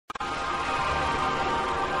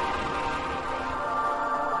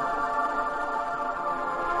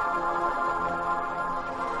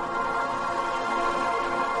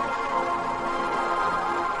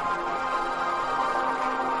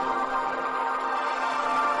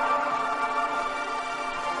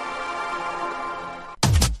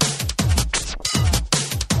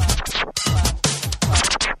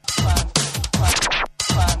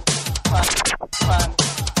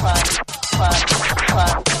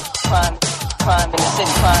crime in the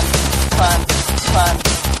city, crime, crime, crime,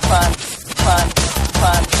 crime, crime,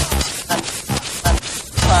 crime,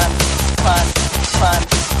 crime, crime, crime,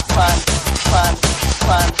 crime, crime, crime,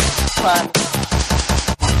 crime, crime.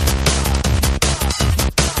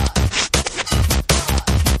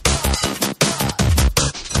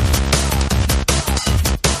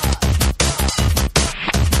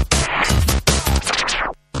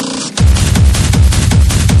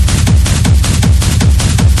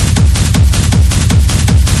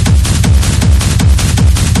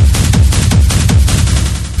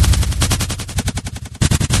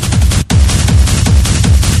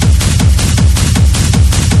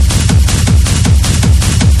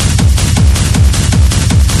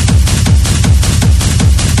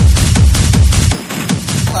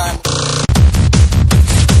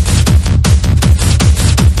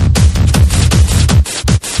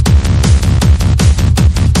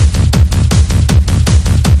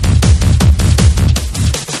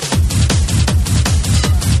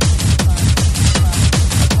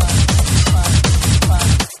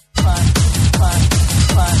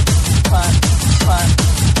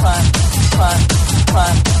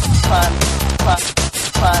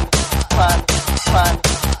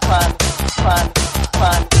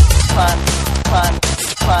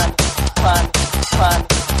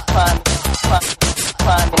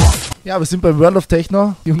 Ja, wir sind beim World of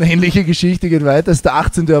Techno. Die unähnliche Geschichte geht weiter. Es ist der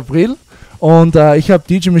 18. April und ich habe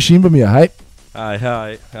DJ Machine bei mir. Hi.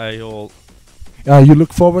 Hi all. You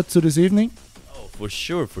look forward to this evening? Oh, for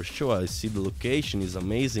sure. I see the location is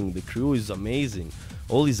amazing, the crew is amazing,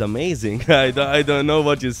 all is amazing. I don't know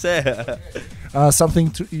what you say.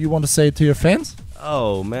 Something you want to say to your fans?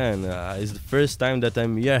 Oh man, it's the first time that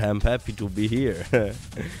I'm here. I'm happy to be here.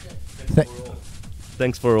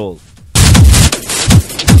 Thanks for all.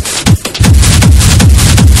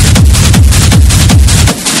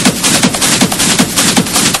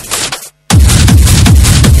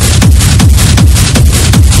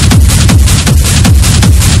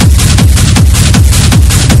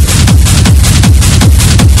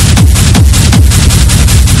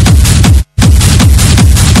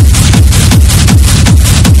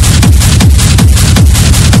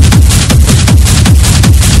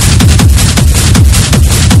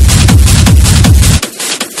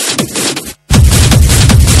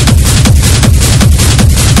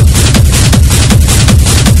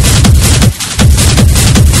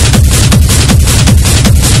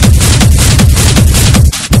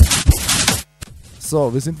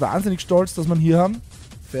 So, wir sind wahnsinnig stolz, dass wir ihn hier haben.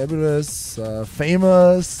 Fabulous,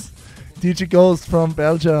 famous DJ Ghost from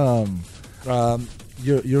Belgium.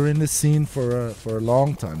 You're in the scene for a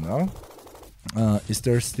long time now. Is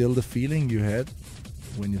there still the feeling you had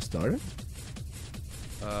when you started?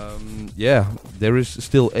 Yeah, there is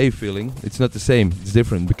still a feeling. It's not the same. It's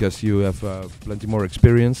different because you have plenty more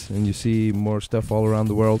experience and you see more stuff all around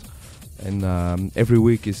the world. And every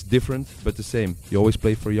week is different, but the same. You always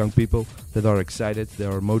play for young people that are excited, they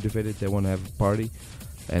are motivated, they want to have a party,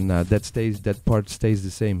 and that part stays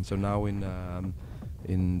the same. So now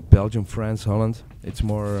in Belgium, France, Holland, it's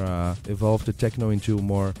more evolved the techno into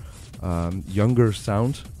more younger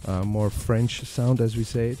sound, more French sound as we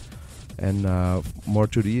say it, and more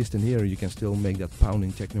to the east. And here you can still make that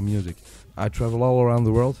pounding techno music. I travel all around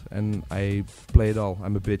the world and I play it all.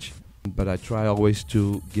 I'm a bitch. But I try always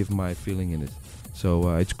to give my feeling in it.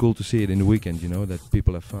 So it's cool to see it in the weekend, you know, that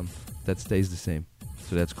people have fun. That stays the same.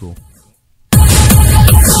 So that's cool.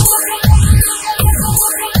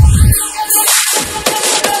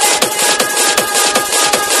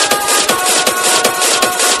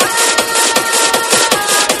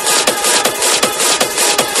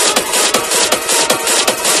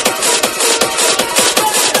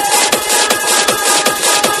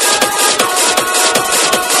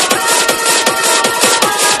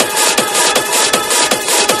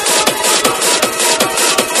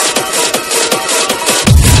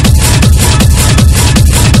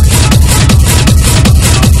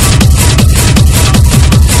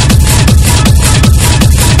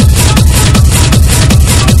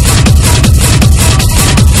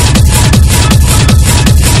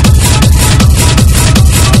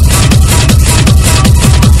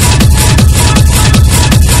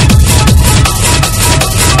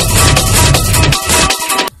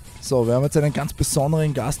 So, wir haben jetzt einen ganz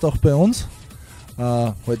besonderen Gast auch bei uns.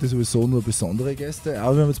 Heute sowieso nur besondere Gäste,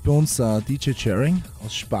 aber wir haben jetzt bei uns DJ Chering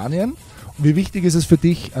aus Spanien. Und wie wichtig ist es für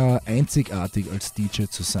dich, einzigartig als DJ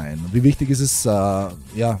zu sein? Wie wichtig ist es,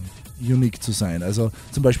 unique zu sein? Also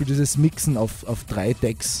zum Beispiel dieses Mixen auf 3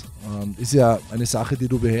 Decks ist ja eine Sache, die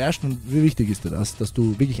du beherrschst. Und wie wichtig ist dir das, dass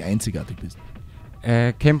du wirklich einzigartig bist?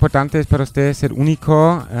 Che importante es para usted ser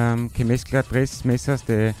único, que mezcla tres mesas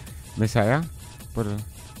de Messiah? Por...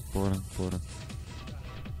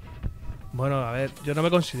 Bueno, a ver, yo no me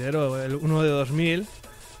considero el uno de 2000,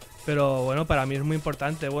 pero bueno, para mí es muy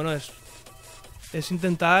importante. Bueno, es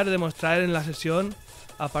intentar demostrar en la sesión,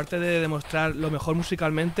 aparte de demostrar lo mejor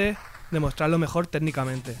musicalmente, demostrar lo mejor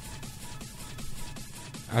técnicamente.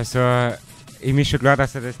 Also, ihm ist schon klar,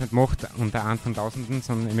 dass das nicht macht unter einem von Tausenden,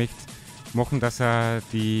 sondern er möchte machen, dass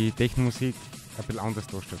die Techno-Musik ein bisschen anders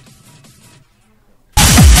darstellt.